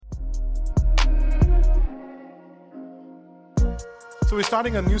So we're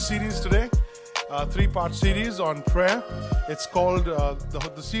starting a new series today, a three-part series on prayer. It's called,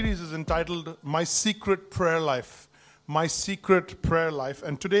 the series is entitled, My Secret Prayer Life. My Secret Prayer Life.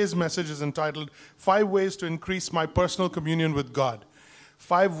 And today's message is entitled, 5 Ways to Increase My Personal Communion with God.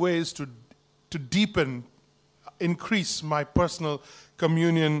 5 ways to deepen, increase my personal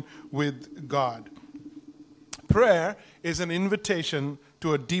communion with God. Prayer is an invitation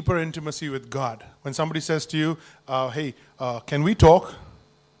to a deeper intimacy with God. When somebody says to you, hey, can we talk?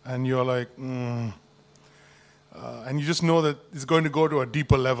 And you're like, and you just know that it's going to go to a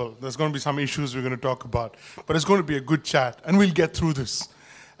deeper level. There's going to be some issues we're going to talk about. But it's going to be a good chat, and we'll get through this.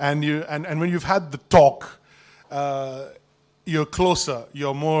 And when you've had the talk, you're closer,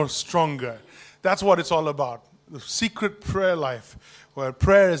 you're more stronger. That's what it's all about. The secret prayer life, where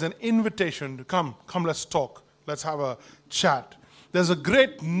prayer is an invitation to come, let's talk. Let's have a chat. There's a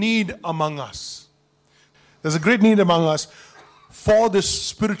great need among us. There's a great need among us for this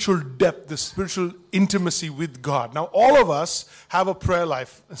spiritual depth, this spiritual intimacy with God. Now, all of us have a prayer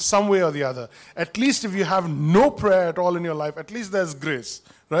life, some way or the other. At least if you have no prayer at all in your life, at least there's grace,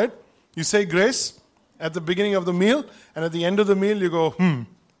 right? You say grace at the beginning of the meal, and at the end of the meal you go,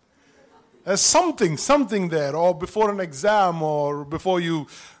 There's something there, or before an exam, or before you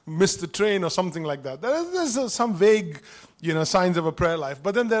miss the train, or something like that. There's some vague, signs of a prayer life.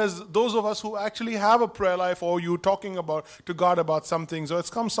 But then there's those of us who actually have a prayer life, or you talking to God about something. So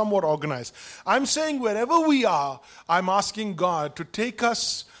it's come somewhat organized. I'm saying wherever we are, I'm asking God to take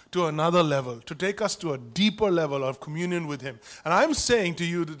us to another level, to take us to a deeper level of communion with Him. And I'm saying to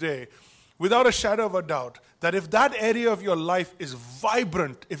you today, without a shadow of a doubt, that if that area of your life is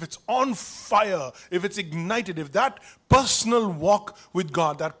vibrant, if it's on fire, if it's ignited, if that personal walk with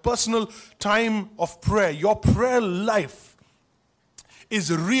God, that personal time of prayer, your prayer life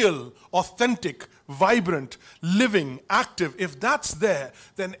is real, authentic, vibrant, living, active, if that's there,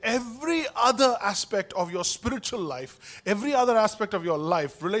 then every other aspect of your spiritual life, every other aspect of your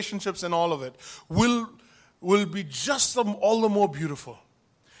life, relationships and all of it, will be just all the more beautiful.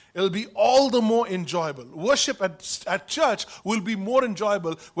 It'll be all the more enjoyable. Worship at church will be more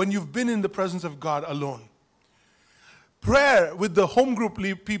enjoyable when you've been in the presence of God alone. Prayer with the home group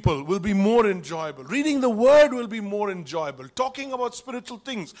people will be more enjoyable. Reading the Word will be more enjoyable. Talking about spiritual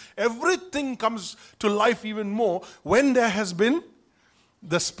things. Everything comes to life even more when there has been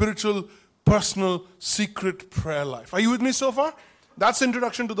the spiritual, personal, secret prayer life. Are you with me so far? That's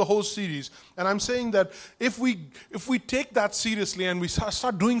introduction to the whole series. And I'm saying that if we take that seriously and we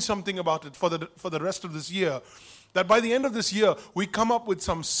start doing something about it for the rest of this year, that by the end of this year, we come up with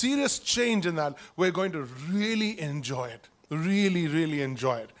some serious change in that, we're going to really enjoy it. Really, really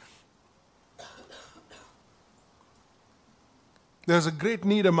enjoy it. There's a great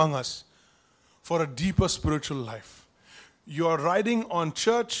need among us for a deeper spiritual life. You're riding on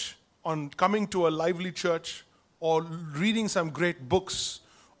church, on coming to a lively church, or reading some great books,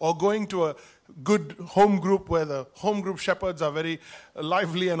 or going to a good home group where the home group shepherds are very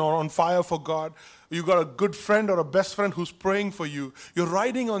lively and are on fire for God. You've got a good friend or a best friend who's praying for you. You're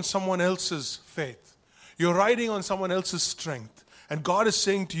riding on someone else's faith. You're riding on someone else's strength. And God is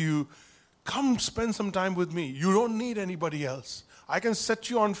saying to you, come spend some time with me. You don't need anybody else. I can set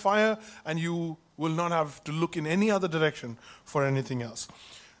you on fire and you will not have to look in any other direction for anything else.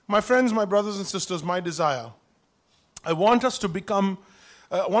 My friends, my brothers and sisters, my desire, I want us to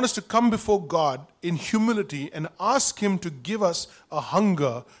come before God in humility and ask Him to give us a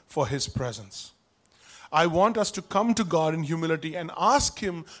hunger for His presence. I want us to come to God in humility and ask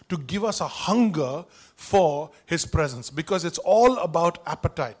Him to give us a hunger for His presence, because it's all about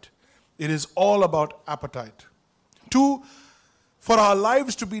appetite. It is all about appetite. 2, for our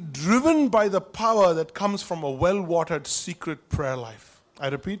lives to be driven by the power that comes from a well-watered secret prayer life. I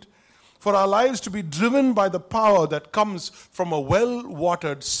repeat. For our lives to be driven by the power that comes from a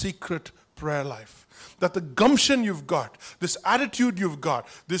well-watered secret prayer life. That the gumption you've got, this attitude you've got,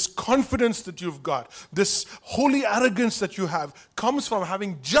 this confidence that you've got, this holy arrogance that you have, comes from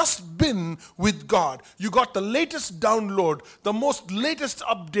having just been with God. You got the latest download, the most latest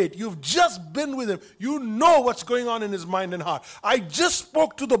update. You've just been with Him. You know what's going on in His mind and heart. I just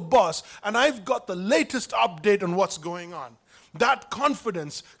spoke to the boss, and I've got the latest update on what's going on. That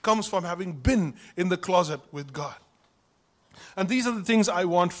confidence comes from having been in the closet with God. And these are the things I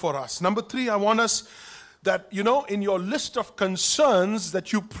want for us. Number 3, I want us that, in your list of concerns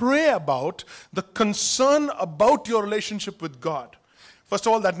that you pray about, the concern about your relationship with God. First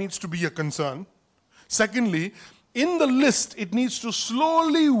of all, that needs to be a concern. Secondly, in the list, it needs to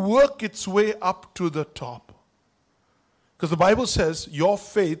slowly work its way up to the top. Because the Bible says your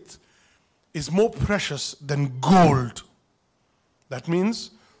faith is more precious than gold. That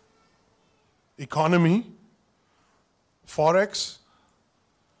means economy, forex,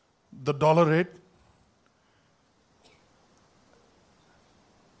 the dollar rate,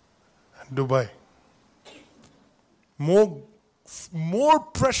 and Dubai. More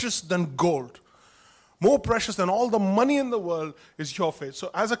precious than gold, more precious than all the money in the world is your faith.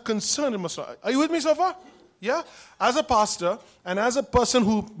 So as a concern, are you with me so far? Yeah? As a pastor and as a person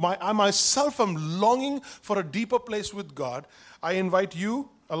who I myself am longing for a deeper place with God, I invite you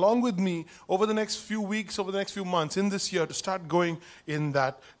along with me over the next few weeks, over the next few months in this year to start going in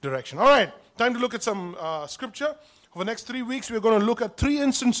that direction. All right, time to look at some scripture. For the next 3 weeks, we're going to look at 3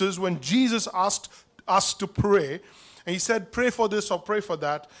 instances when Jesus asked us to pray. And he said, pray for this or pray for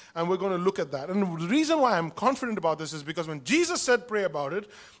that. And we're going to look at that. And the reason why I'm confident about this is because when Jesus said pray about it,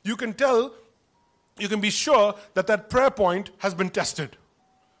 you can be sure that that prayer point has been tested.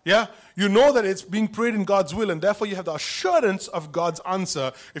 Yeah? You know that it's being prayed in God's will, and therefore you have the assurance of God's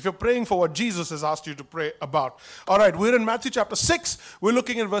answer if you're praying for what Jesus has asked you to pray about. All right, we're in Matthew chapter 6. We're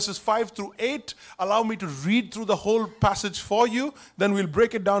looking at verses 5 through 8. Allow me to read through the whole passage for you. Then we'll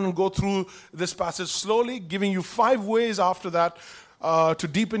break it down and go through this passage slowly, giving you 5 ways after that to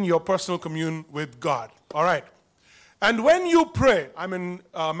deepen your personal commune with God. All right. And when you pray, I'm in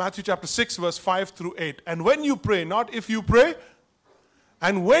Matthew chapter 6, verse 5 through 8. And when you pray, not if you pray,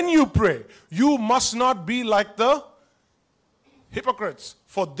 and when you pray, you must not be like the hypocrites,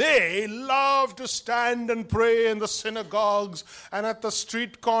 for they love to stand and pray in the synagogues and at the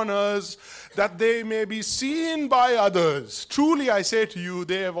street corners, that they may be seen by others. Truly I say to you,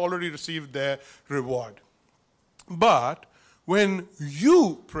 they have already received their reward. But when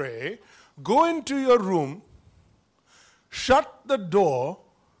you pray, go into your room, shut the door,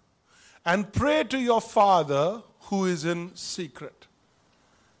 and pray to your Father who is in secret.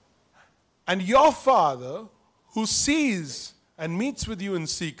 And your Father, who sees and meets with you in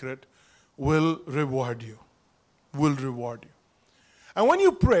secret, will reward you. Will reward you. And when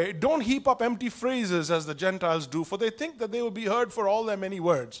you pray, don't heap up empty phrases as the Gentiles do, for they think that they will be heard for all their many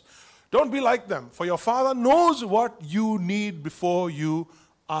words. Don't be like them, for your Father knows what you need before you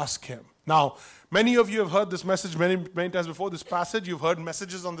ask Him. Now, many of you have heard this message many times before, this passage. You've heard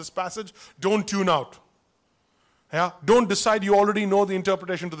messages on this passage. Don't tune out. Yeah? Don't decide you already know the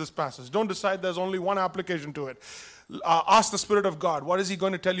interpretation to this passage. Don't decide there's only one application to it. Ask the Spirit of God, what is He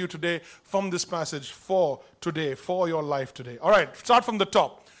going to tell you today from this passage for today, for your life today? All right, start from the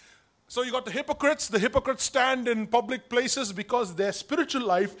top. So you got the hypocrites. The hypocrites stand in public places because their spiritual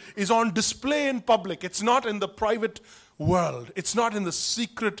life is on display in public. It's not in the private world. It's not in the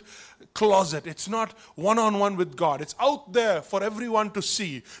secret closet. It's not one-on-one with God. It's out there for everyone to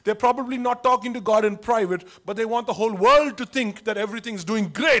see. They're probably not talking to God in private, but they want the whole world to think that everything's doing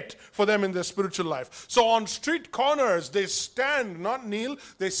great for them in their spiritual life. So on street corners, they stand, not kneel,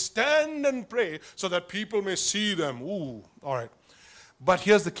 they stand and pray so that people may see them. Ooh, all right. But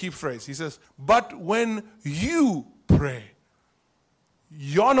here's the key phrase. He says, but when you pray,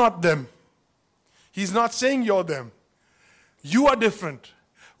 you're not them. He's not saying you're them. You are different.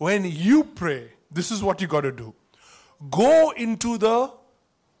 When you pray, this is what you got to do. Go into the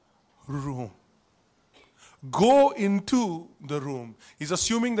room. Go into the room. He's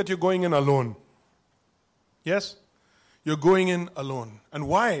assuming that you're going in alone. Yes? You're going in alone. And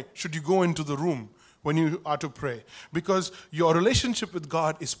why should you go into the room when you are to pray? Because your relationship with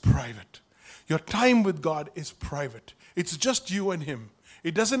God is private. Your time with God is private. It's just you and Him.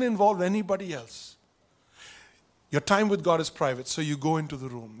 It doesn't involve anybody else. Your time with God is private, so you go into the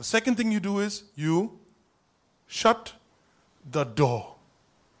room. The second thing you do is you shut the door.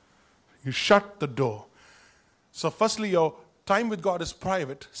 You shut the door. So firstly, your time with God is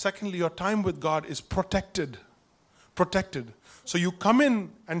private. Secondly, your time with God is protected. Protected. So you come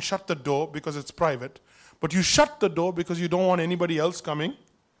in and shut the door because it's private, but you shut the door because you don't want anybody else coming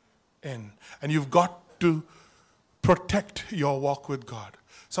in. And you've got to protect your walk with God.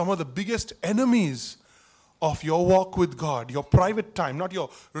 Some of the biggest enemies of your walk with God, your private time, not your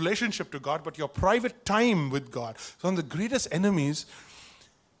relationship to God, but your private time with God. Some of the greatest enemies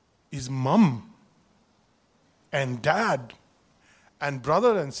is mom and dad and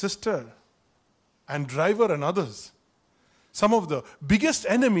brother and sister and driver and others. Some of the biggest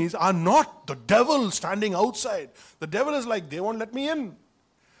enemies are not the devil standing outside. The devil is like, they won't let me in.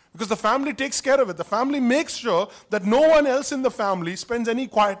 Because the family takes care of it. The family makes sure that no one else in the family spends any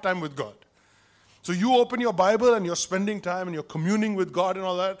quiet time with God. So you open your Bible and you're spending time and you're communing with God and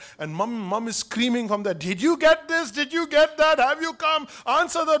all that. And mom is screaming from there, did you get this? Did you get that? Have you come?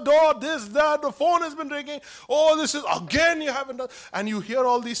 Answer the door, this, that. The phone has been ringing. Oh, this is, again, you haven't done. And you hear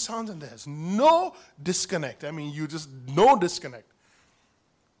all these sounds and there's no disconnect. I mean, you just, no disconnect.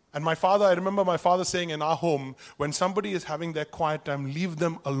 And I remember my father saying in our home, when somebody is having their quiet time, leave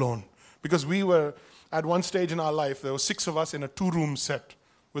them alone. Because we were, at one stage in our life, there were 6 of us in a 2-room set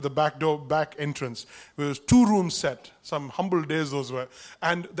with a back entrance. It was 2-room set. Some humble days those were.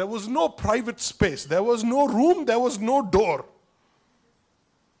 And there was no private space. There was no room. There was no door.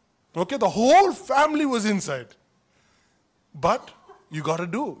 Okay, the whole family was inside. But you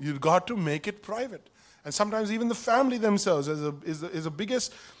got to make it private. And sometimes even the family themselves is the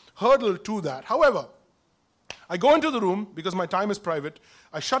biggest hurdle to that. However, I go into the room because my time is private.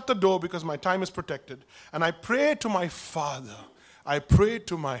 I shut the door because my time is protected. And I pray to my Father. I pray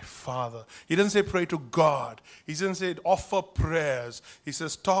to my Father. He doesn't say pray to God. He doesn't say offer prayers. He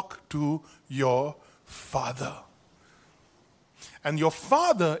says talk to your Father. And your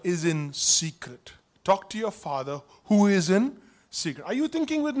Father is in secret. Talk to your Father who is in secret. Are you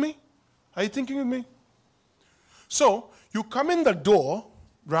thinking with me? Are you thinking with me? So, you come in the door,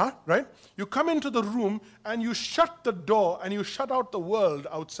 right? You come into the room and you shut the door and you shut out the world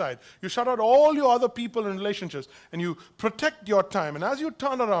outside. You shut out all your other people and relationships and you protect your time. And as you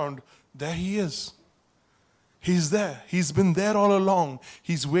turn around, there He is. He's there. He's been there all along.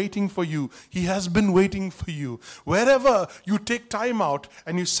 He's waiting for you. He has been waiting for you. Wherever you take time out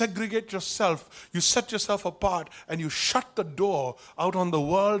and you segregate yourself, you set yourself apart and you shut the door out on the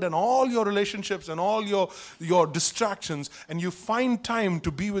world and all your relationships and all your distractions and you find time to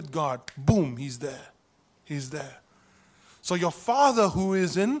be with God, boom, He's there. He's there. So your Father who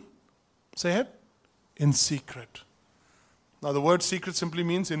is in, say it, in secret. Now the word secret simply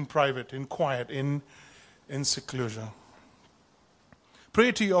means in private, in quiet, in seclusion.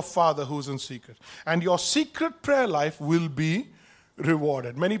 Pray to your Father who's in secret. And your secret prayer life will be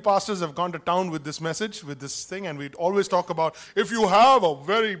rewarded. Many pastors have gone to town with this message, with this thing, and we always talk about if you have a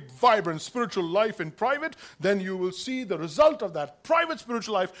very vibrant spiritual life in private, then you will see the result of that private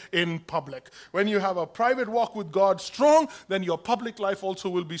spiritual life in public. When you have a private walk with God strong, then your public life also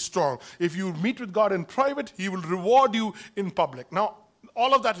will be strong. If you meet with God in private, He will reward you in public. Now,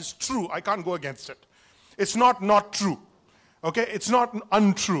 all of that is true. I can't go against it. It's not true. Okay? It's not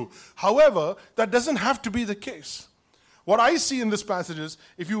untrue. However, that doesn't have to be the case. What I see in this passage is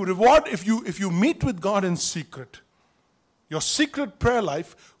if you meet with God in secret, your secret prayer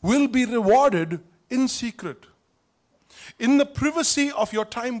life will be rewarded in secret. In the privacy of your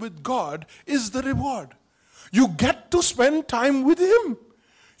time with God is the reward. You get to spend time with Him.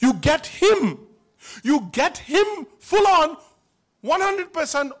 You get Him. You get Him full on,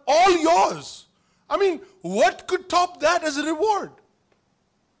 100% all yours. I mean, what could top that as a reward?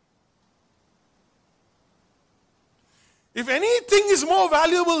 If anything is more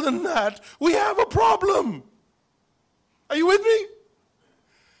valuable than that, we have a problem. Are you with me?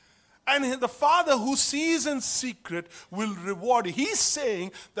 And the Father who sees in secret will reward you. He's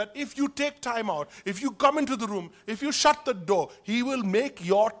saying that if you take time out, if you come into the room, if you shut the door, He will make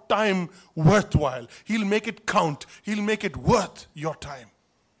your time worthwhile. He'll make it count. He'll make it worth your time.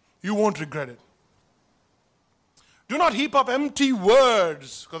 You won't regret it. Do not heap up empty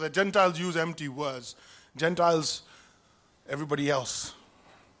words, because the Gentiles use empty words. Gentiles, everybody else.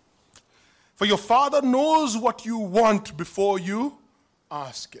 For your Father knows what you want before you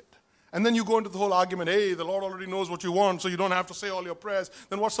ask it. And then you go into the whole argument, hey, the Lord already knows what you want, so you don't have to say all your prayers.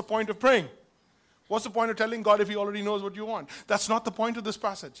 Then what's the point of praying? What's the point of telling God if He already knows what you want? That's not the point of this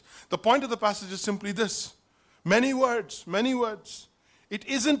passage. The point of the passage is simply this. Many words, many words. It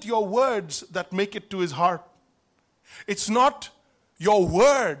isn't your words that make it to His heart. It's not your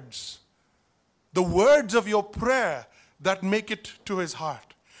words, the words of your prayer that make it to His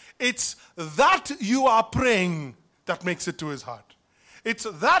heart. It's that you are praying that makes it to His heart. It's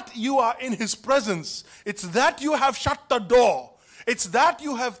that you are in His presence. It's that you have shut the door. It's that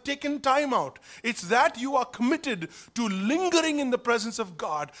you have taken time out. It's that you are committed to lingering in the presence of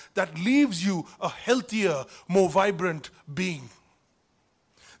God that leaves you a healthier, more vibrant being.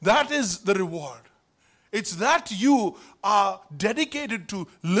 That is the reward. It's that you are dedicated to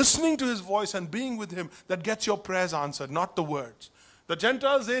listening to His voice and being with Him that gets your prayers answered, not the words. The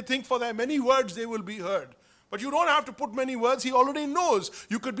Gentiles, they think for their many words they will be heard. But you don't have to put many words. He already knows.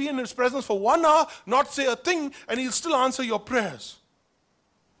 You could be in His presence for 1 hour, not say a thing, and He'll still answer your prayers.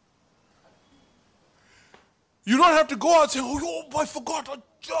 You don't have to go out and say, oh, I forgot.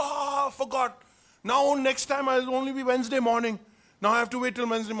 I forgot. Now next time I'll only be Wednesday morning. Now I have to wait till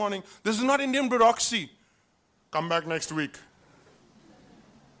Wednesday morning. This is not Indian bureaucracy. Come back next week.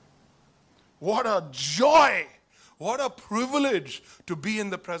 What a joy. What a privilege to be in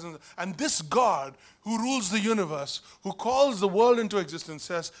the presence. And this God who rules the universe, who calls the world into existence,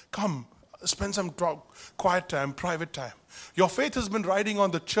 says, come, Spend some quiet time, private time. Your faith has been riding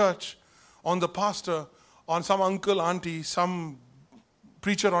on the church, on the pastor, on some uncle, auntie, some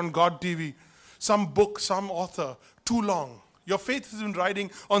preacher on God TV, some book, some author, too long. Your faith has been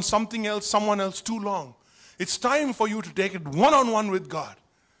riding on something else, someone else, too long. It's time for you to take it one-on-one with God.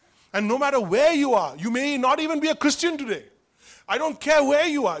 And no matter where you are, you may not even be a Christian today. I don't care where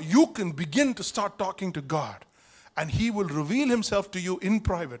you are. You can begin to start talking to God. And He will reveal Himself to you in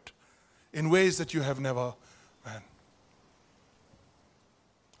private in ways that you have never known.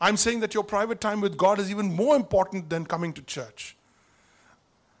 I'm saying that your private time with God is even more important than coming to church.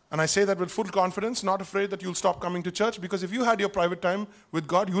 And I say that with full confidence, not afraid that you'll stop coming to church, because if you had your private time with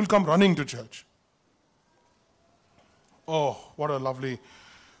God, you'll come running to church. Oh, what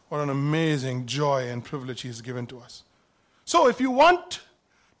an amazing joy and privilege He's given to us. So if you want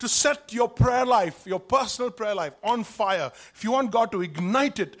to set your prayer life, your personal prayer life on fire, if you want God to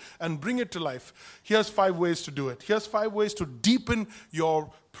ignite it and bring it to life, here's 5 ways to do it. Here's 5 ways to deepen your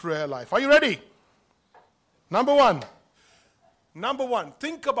prayer life. Are you ready? Number one,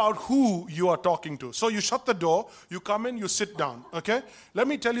 think about who you are talking to. So you shut the door, you come in, you sit down, okay? Let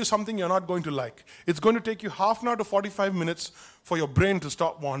me tell you something you're not going to like. It's going to take you half an hour to 45 minutes for your brain to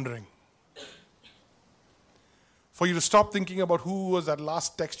stop wandering. For you to stop thinking about who was that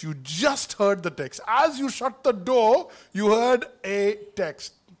last text. You just heard the text. As you shut the door, you heard a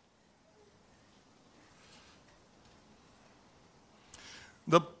text.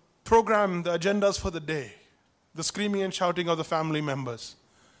 The program, the agendas for the day, the screaming and shouting of the family members,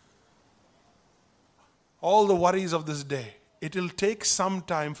 all the worries of this day. It will take some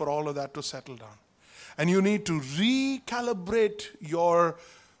time for all of that to settle down. And you need to recalibrate your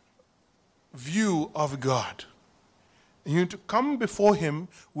view of God. You need to come before Him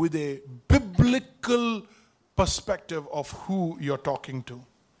with a biblical perspective of who you're talking to.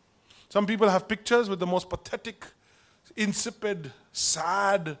 Some people have pictures with the most pathetic, insipid,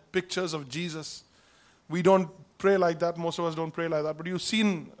 sad pictures of Jesus. We don't pray like that. Most of us don't pray like that. But you've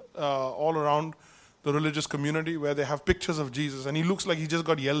seen all around the religious community where they have pictures of Jesus, and He looks like He just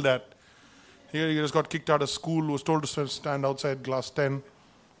got yelled at. Here He just got kicked out of school, was told to stand outside class 10.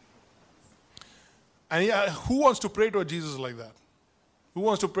 And who wants to pray to a Jesus like that? Who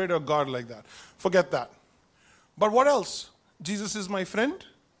wants to pray to a God like that? Forget that. But what else? Jesus is my friend.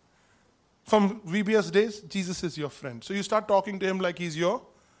 From VBS days, Jesus is your friend. So you start talking to Him like He's your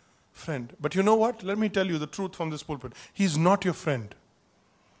friend. But you know what? Let me tell you the truth from this pulpit. He's not your friend.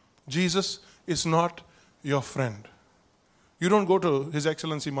 Jesus is not your friend. You don't go to His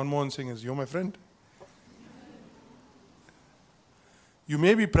Excellency Manmohan Singh as, "You're my friend." You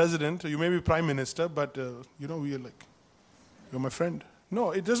may be president, you may be prime minister, but we're like, "You're my friend."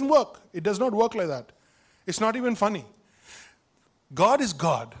 No, it doesn't work. It does not work like that. It's not even funny. God is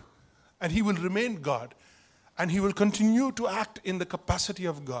God, and He will remain God, and He will continue to act in the capacity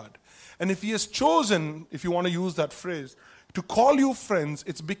of God. And if He has chosen, if you want to use that phrase, to call you friends,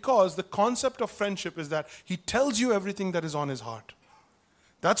 it's because the concept of friendship is that He tells you everything that is on His heart.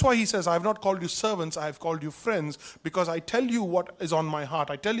 That's why He says, "I have not called you servants, I have called you friends, because I tell you what is on my heart.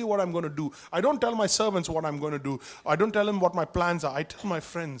 I tell you what I'm going to do. I don't tell my servants what I'm going to do. I don't tell them what my plans are. I tell my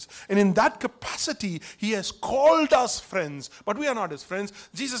friends." And in that capacity, He has called us friends, but we are not His friends.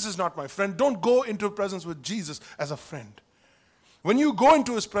 Jesus is not my friend. Don't go into presence with Jesus as a friend. When you go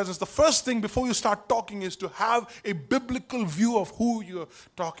into His presence, the first thing before you start talking is to have a biblical view of who you're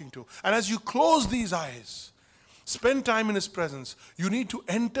talking to. And as you close these eyes, spend time in His presence, you need to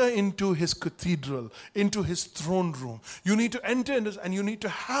enter into His cathedral, into His throne room. You need to enter into, and you need to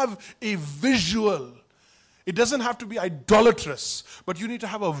have a visual. It doesn't have to be idolatrous, but you need to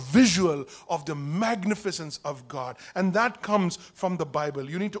have a visual of the magnificence of God. And that comes from the Bible.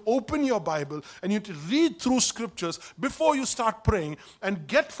 You need to open your Bible and you need to read through scriptures before you start praying and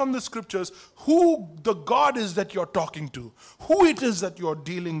get from the scriptures who the God is that you're talking to, who it is that you're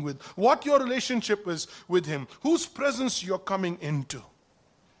dealing with, what your relationship is with Him, whose presence you're coming into.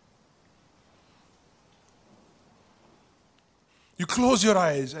 You close your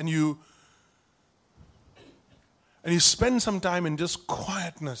eyes and you spend some time in just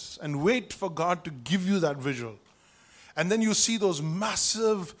quietness and wait for God to give you that visual. And then you see those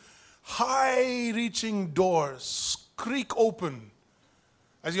massive, high-reaching doors creak open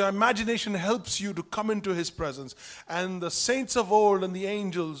as your imagination helps you to come into His presence. And the saints of old and the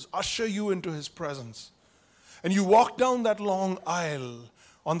angels usher you into His presence. And you walk down that long aisle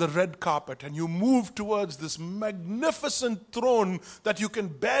on the red carpet, and you move towards this magnificent throne that you can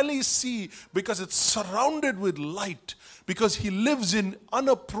barely see because it's surrounded with light, because He lives in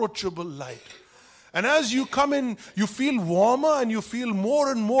unapproachable light. And as you come in, you feel warmer and you feel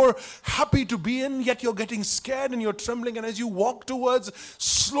more and more happy to be in, yet you're getting scared and you're trembling. And as you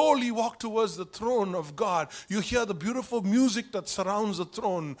slowly walk towards the throne of God, you hear the beautiful music that surrounds the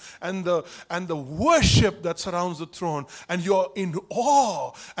throne and the worship that surrounds the throne. And you're in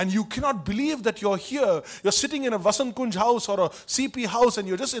awe and you cannot believe that you're here. You're sitting in a Vasant Kunj house or a CP house and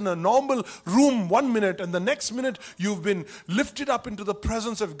you're just in a normal room 1 minute, and the next minute you've been lifted up into the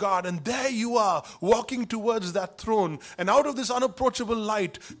presence of God, and there you are walking towards that throne. And out of this unapproachable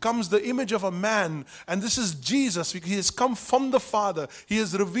light comes the image of a man, and this is Jesus. He has come from the Father. He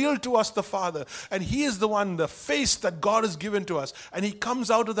has revealed to us the Father, and He is the one, the face that God has given to us. And He comes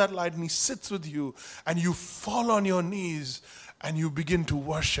out of that light and He sits with you, and you fall on your knees and you begin to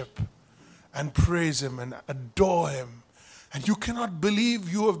worship and praise Him and adore Him. And you cannot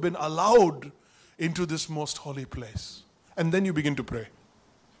believe you have been allowed into this most holy place. And then you begin to pray.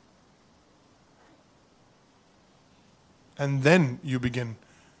 And then you begin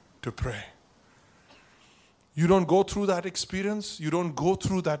to pray. You don't go through that experience. You don't go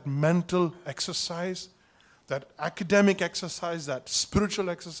through that mental exercise, that academic exercise, that spiritual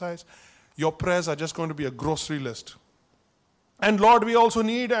exercise. Your prayers are just going to be a grocery list. And Lord, we also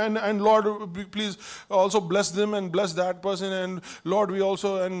need, and Lord, please also bless them and bless that person. And Lord, we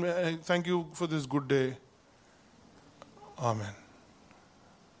also, and thank you for this good day. Amen.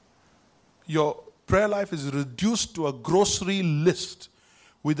 Your prayer life is reduced to a grocery list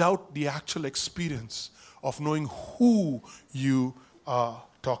without the actual experience of knowing who you are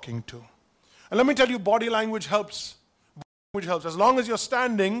talking to. And let me tell you, body language helps. Body language helps. As long as you're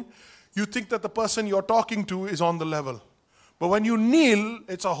standing, you think that the person you're talking to is on the level. But when you kneel,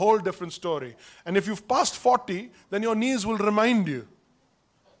 it's a whole different story. And if you've passed 40, then your knees will remind you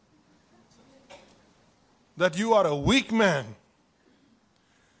that you are a weak man.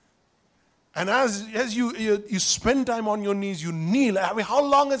 And as you spend time on your knees, you kneel. I mean, how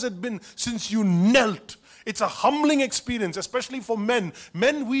long has it been since you knelt? It's a humbling experience, especially for men.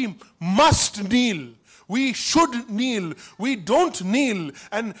 Men, we must kneel. We should kneel. We don't kneel.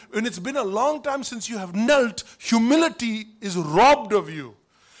 And when it's been a long time since you have knelt, humility is robbed of you.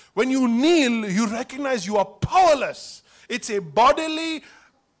 When you kneel, you recognize you are powerless. It's a bodily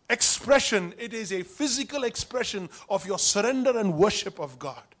expression. It is a physical expression of your surrender and worship of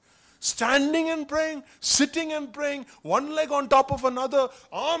God. Standing and praying, sitting and praying, one leg on top of another,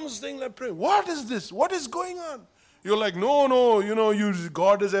 arms thing like praying. What is this? What is going on? You're like, no,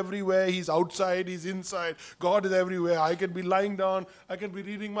 God is everywhere. He's outside, He's inside. God is everywhere. I can be lying down. I can be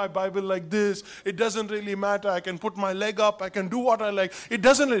reading my Bible like this. It doesn't really matter. I can put my leg up. I can do what I like. It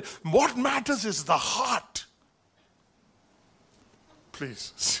doesn't really. What matters is the heart.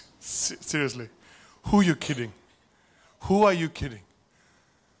 Please, seriously. Who are you kidding? Who are you kidding?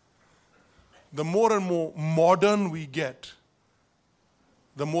 The more and more modern we get,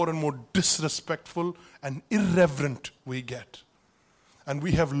 the more and more disrespectful and irreverent we get. And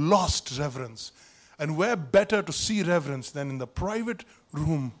we have lost reverence. And where better to see reverence than in the private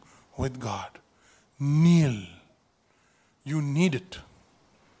room with God? Kneel. You need it.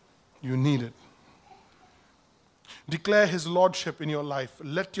 You need it. Declare His lordship in your life.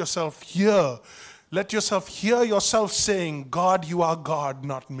 Let yourself hear yourself saying, God, you are God,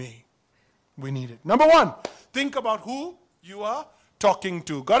 not me. We need it. Number one, think about who you are talking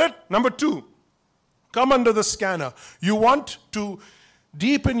to. Got it? Number two, come under the scanner. You want to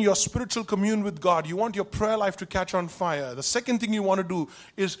deepen your spiritual commune with God. You want your prayer life to catch on fire. The second thing you want to do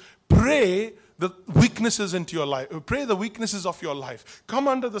is pray the weaknesses into your life. Pray the weaknesses of your life. Come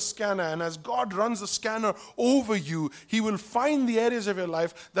under the scanner, and as God runs the scanner over you, He will find the areas of your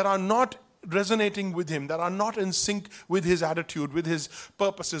life that are not resonating with Him, that are not in sync with His attitude, with His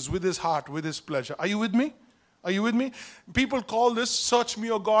purposes, with His heart, with His pleasure. Are you with me? Are you with me? People call this, search me,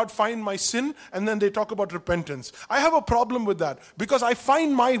 O God, find my sin, and then they talk about repentance. I have a problem with that because I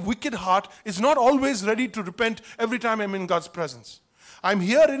find my wicked heart is not always ready to repent every time I'm in God's presence. I'm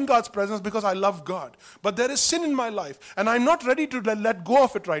here in God's presence because I love God. But there is sin in my life, and I'm not ready to let go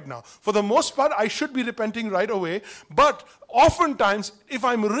of it right now. For the most part, I should be repenting right away. But oftentimes, if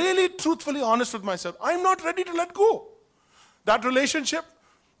I'm really truthfully honest with myself, I'm not ready to let go. That relationship,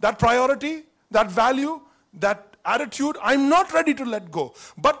 that priority, that value, that attitude, I'm not ready to let go.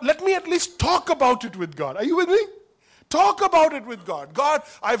 But let me at least talk about it with God. Are you with me? Talk about it with God. God,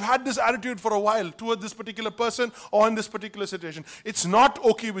 I've had this attitude for a while toward this particular person or in this particular situation. It's not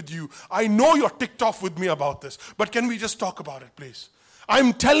okay with you. I know you're ticked off with me about this, but can we just talk about it, please?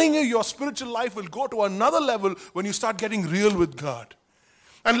 I'm telling you, your spiritual life will go to another level when you start getting real with God.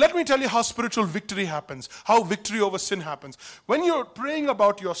 And let me tell you how spiritual victory happens, how victory over sin happens. When you're praying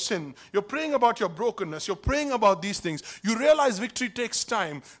about your sin, you're praying about your brokenness, you're praying about these things, you realize victory takes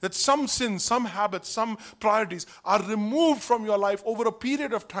time, that some sins, some habits, some priorities are removed from your life over a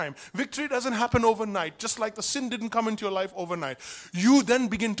period of time. Victory doesn't happen overnight, just like the sin didn't come into your life overnight. You then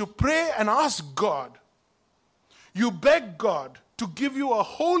begin to pray and ask God. You beg God to give you a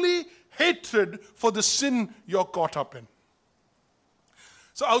holy hatred for the sin you're caught up in.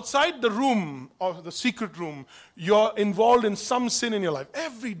 So outside the room, or the secret room, you're involved in some sin in your life.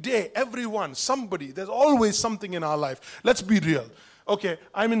 Every day, everyone, somebody, there's always something in our life. Let's be real. Okay,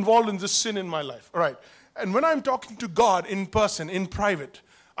 I'm involved in this sin in my life. All right. And when I'm talking to God in person, in private,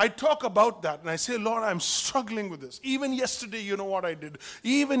 I talk about that and I say, Lord, I'm struggling with this. Even yesterday, you know what I did.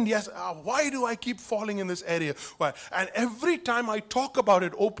 Why do I keep falling in this area? Why? And every time I talk about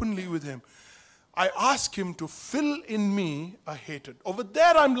it openly with Him, I ask Him to fill in me a hatred. Over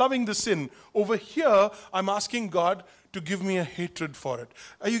there, I'm loving the sin. Over here, I'm asking God to give me a hatred for it.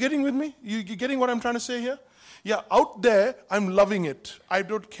 Are you getting with me? You getting what I'm trying to say here? Yeah, out there, I'm loving it. I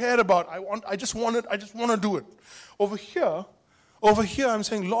don't care about. I just want it. I just want to do it. Over here, I'm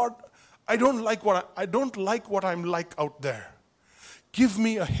saying, Lord, I don't like what I'm like out there. Give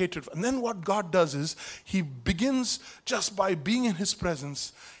me a hatred. And then what God does is, He begins just by being in His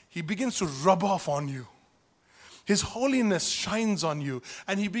presence. He begins to rub off on you. His holiness shines on you.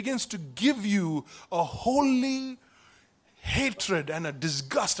 And He begins to give you a holy hatred and a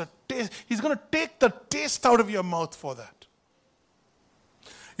disgust, a taste. He's going to take the taste out of your mouth for that.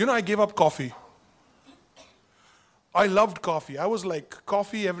 You know, I gave up coffee. I loved coffee. I was like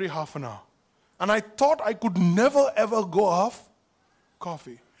coffee every half an hour. And I thought I could never ever go off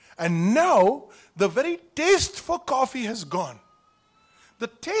coffee. And now, the very taste for coffee has gone. The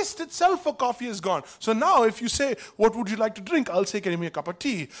taste itself for coffee is gone. So now if you say, what would you like to drink? I'll say, give me a cup of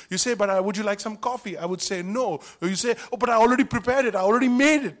tea. You say, but would you like some coffee? I would say, no. Or you say, oh, but I already prepared it. I already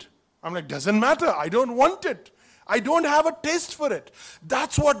made it. I'm like, doesn't matter. I don't want it. I don't have a taste for it.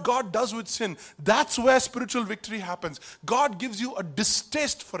 That's what God does with sin. That's where spiritual victory happens. God gives you a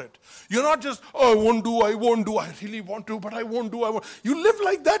distaste for it. You're not just, oh, I won't do, I really want to, but I won't do, You live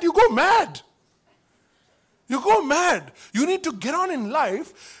like that, you go mad. You go mad. You need to get on in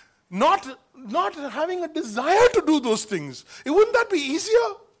life, not having a desire to do those things. Wouldn't that be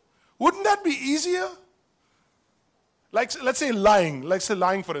easier? Wouldn't that be easier? Like, let's say lying. Let's say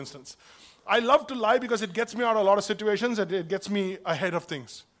lying, for instance. I love to lie because it gets me out of a lot of situations and it gets me ahead of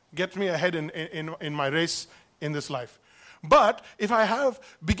things. Gets me ahead in my race in this life. But if I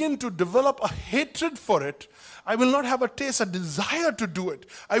begin to develop a hatred for it, I will not have a taste, a desire to do it.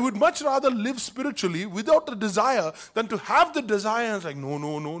 I would much rather live spiritually without the desire than to have the desire and it's like,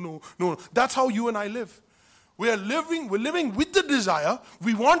 no. That's how you and I live. We're living with the desire.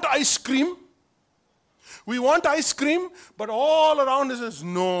 We want ice cream. But all around us is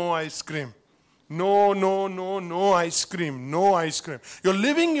no ice cream. No ice cream. No ice cream. You're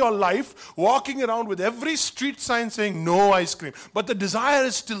living your life walking around with every street sign saying no ice cream. But the desire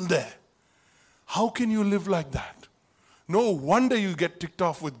is still there. How can you live like that? No wonder you get ticked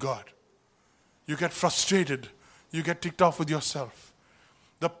off with God. You get frustrated. You get ticked off with yourself.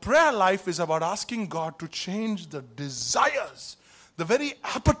 The prayer life is about asking God to change the desires, the very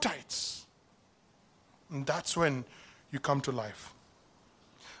appetites. And that's when you come to life.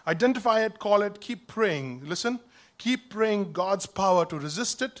 Identify it, call it, keep praying. Listen, keep praying God's power to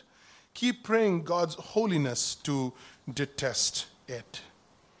resist it. Keep praying God's holiness to detest it.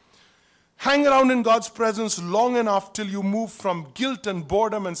 Hang around in God's presence long enough till you move from guilt and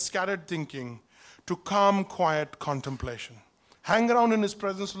boredom and scattered thinking to calm, quiet contemplation. Hang around in His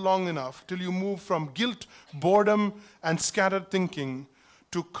presence long enough till you move from guilt, boredom, and scattered thinking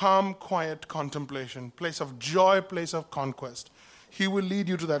to calm, quiet contemplation, place of joy, place of conquest. He will lead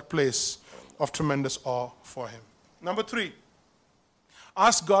you to that place of tremendous awe for Him. Number 3,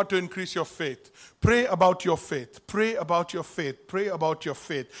 ask God to increase your faith. Pray about your faith. Pray about your faith. Pray about your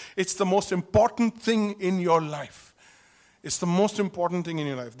faith. It's the most important thing in your life. It's the most important thing in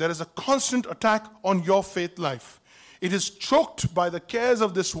your life. There is a constant attack on your faith life. It is choked by the cares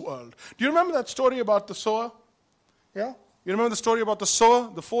of this world. Do you remember that story about the sower? Yeah? You remember the story about the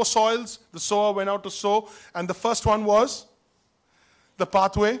sower? The 4 soils. The sower went out to sow. And the first one was the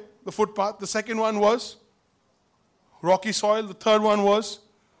pathway, the footpath. The second one was rocky soil. The third one was,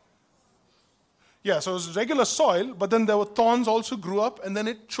 so it was regular soil, but then there were thorns also grew up and then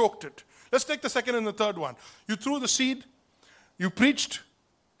it choked it. Let's take the second and the third one. You threw the seed, you preached,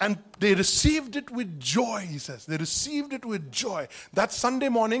 and they received it with joy, he says. They received it with joy. That Sunday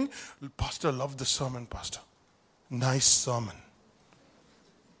morning, Pastor loved the sermon, Pastor. Nice sermon.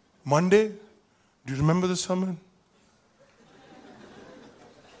 Monday, do you remember the sermon?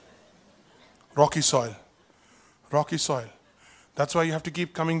 Rocky soil. Rocky soil. That's why you have to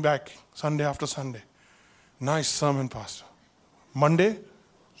keep coming back Sunday after Sunday. Nice sermon, Pastor. Monday,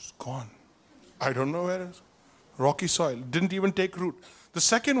 it's gone. I don't know where it is. Rocky soil. Didn't even take root. The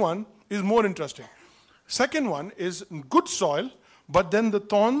second one is more interesting. Second one is good soil, but then the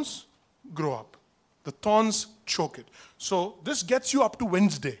thorns grow up. The thorns choke it. So this gets you up to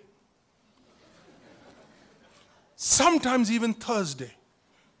Wednesday. Sometimes even Thursday,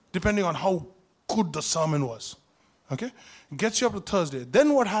 depending on how good the sermon was. Okay? Gets you up to Thursday.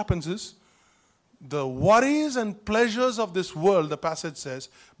 Then what happens is, the worries and pleasures of this world, the passage says,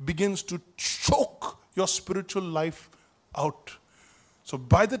 begins to choke your spiritual life out. So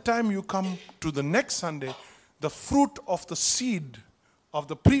by the time you come to the next Sunday, the fruit of the seed of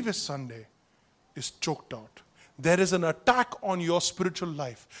the previous Sunday is choked out. There is an attack on your spiritual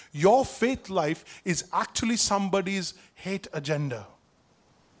life. Your faith life is actually somebody's hate agenda.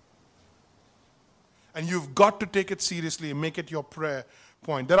 And you've got to take it seriously and make it your prayer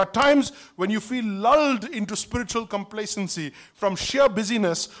point. There are times when you feel lulled into spiritual complacency from sheer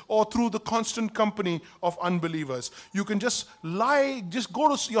busyness or through the constant company of unbelievers. You can just lie, just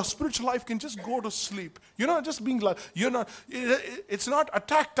go to, your spiritual life can just go to sleep. You're not just being, it's not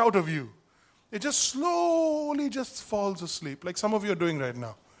attacked out of you. It just slowly just falls asleep, like some of you are doing right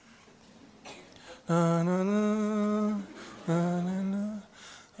now.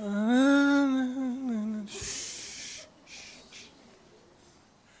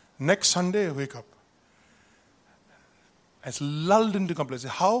 Next Sunday, wake up. It's lulled into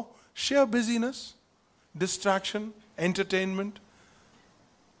complacency. How? Sheer busyness, distraction, entertainment,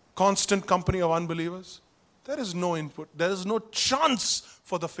 constant company of unbelievers. There is no input. There is no chance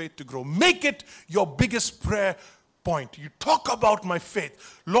for the faith to grow. Make it your biggest prayer point. You talk about my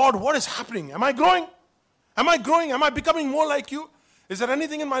faith. Lord, what is happening? Am I growing? Am I growing? Am I becoming more like you? Is there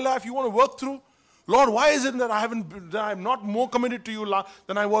anything in my life you want to work through? Lord, why is it that I'm not more committed to you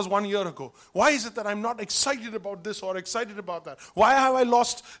than I was 1 year ago? Why is it that I'm not excited about this or excited about that? Why have I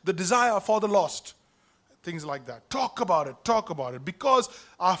lost the desire for the lost? Things like that. Talk about it. Because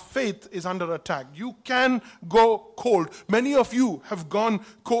our faith is under attack. You can go cold. Many of you have gone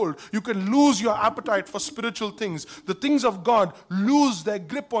cold. You can lose your appetite for spiritual things. The things of God lose their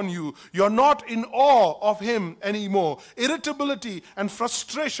grip on you. You're not in awe of Him anymore. Irritability and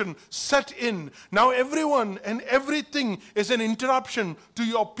frustration set in. Now everyone and everything is an interruption to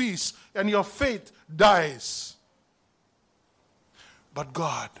your peace, and your faith dies. But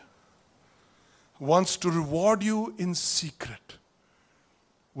God wants to reward you in secret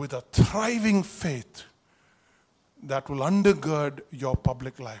with a thriving faith that will undergird your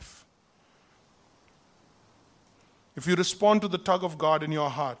public life. If you respond to the tug of God in your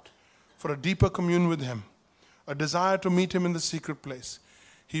heart for a deeper commune with Him, a desire to meet Him in the secret place,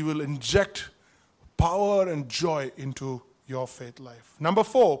 He will inject power and joy into your faith life. Number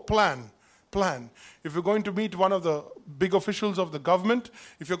 4, plan. If you're going to meet one of the big officials of the government,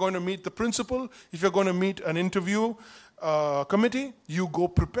 if you're going to meet the principal, if you're going to meet an interview committee, you go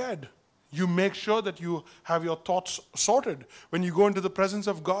prepared. You make sure that you have your thoughts sorted. When you go into the presence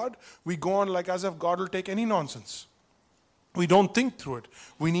of God, we go on like as if God will take any nonsense. We don't think through it.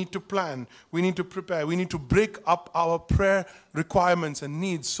 We need to plan. We need to prepare. We need to break up our prayer requirements and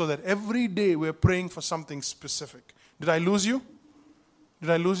needs so that every day we're praying for something specific. Did I lose you?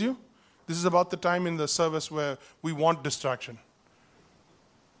 This is about the time in the service where we want distraction.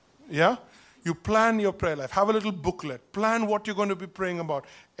 Yeah? You plan your prayer life. Have a little booklet. Plan what you're going to be praying about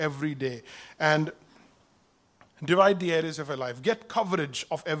every day. And divide the areas of your life. Get coverage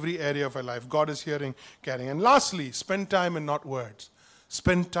of every area of your life. God is hearing, caring. And lastly, spend time and not words.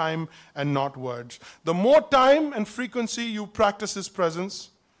 Spend time and not words. The more time and frequency you practice His presence,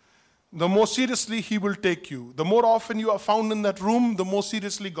 the more seriously He will take you. The more often you are found in that room, the more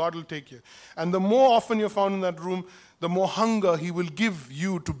seriously God will take you. And the more often you're found in that room, the more hunger He will give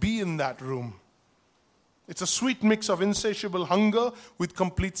you to be in that room. It's a sweet mix of insatiable hunger with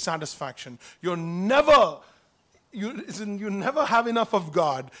complete satisfaction. You never have enough of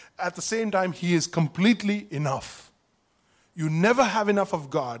God. At the same time, He is completely enough. You never have enough of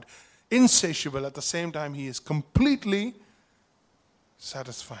God. Insatiable. At the same time, He is completely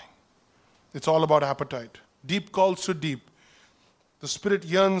satisfying. It's all about appetite. Deep calls to deep. The Spirit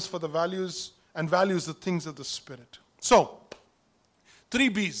yearns for the values and values the things of the Spirit. So, 3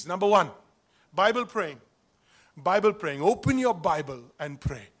 B's. Number 1, Bible praying. Bible praying. Open your Bible and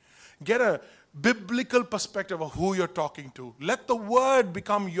pray. Get a biblical perspective of who you're talking to. Let the Word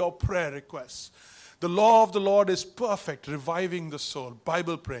become your prayer requests. The law of the Lord is perfect, reviving the soul.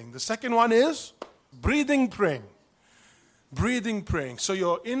 Bible praying. The second one is breathing praying. Breathing praying. So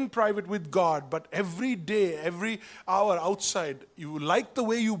you're in private with God, but every day, every hour outside, you like the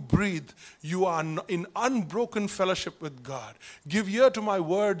way you breathe. You are in unbroken fellowship with God. Give ear to my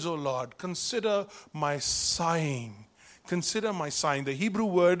words, O Lord. Consider my sighing. Consider my sighing. The Hebrew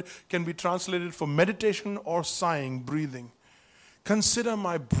word can be translated for meditation or sighing, breathing. Consider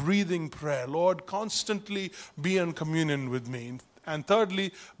my breathing prayer. Lord, constantly be in communion with me. And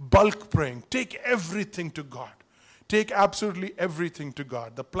thirdly, bulk praying. Take everything to God. Take absolutely everything to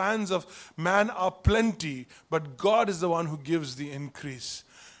God. The plans of man are plenty, but God is the one who gives the increase.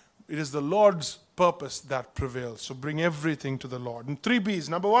 It is the Lord's purpose that prevails. So bring everything to the Lord. And 3 B's.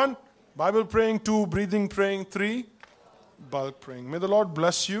 Number 1, Bible praying. 2, breathing praying. 3, bulk praying. May the Lord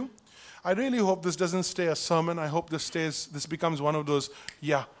bless you. I really hope this doesn't stay a sermon. I hope this becomes one of those,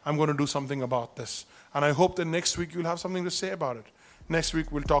 I'm going to do something about this. And I hope that next week you'll have something to say about it. Next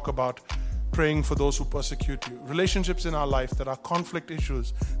week we'll talk about praying for those who persecute you. Relationships in our life that are conflict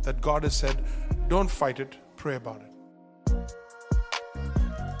issues that God has said, don't fight it, pray about it.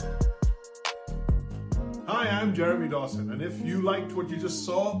 Hi, I'm Jeremy Dawson, and if you liked what you just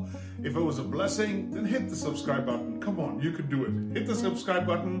saw, if it was a blessing, then hit the subscribe button. Come on, you can do it. Hit the subscribe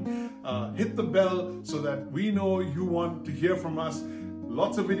button, hit the bell so that we know you want to hear from us.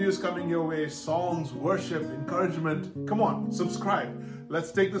 Lots of videos coming your way, songs, worship, encouragement. Come on, subscribe.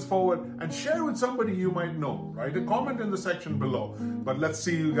 Let's take this forward and share with somebody you might know. Write a comment in the section below. But let's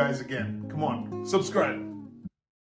see you guys again. Come on, subscribe.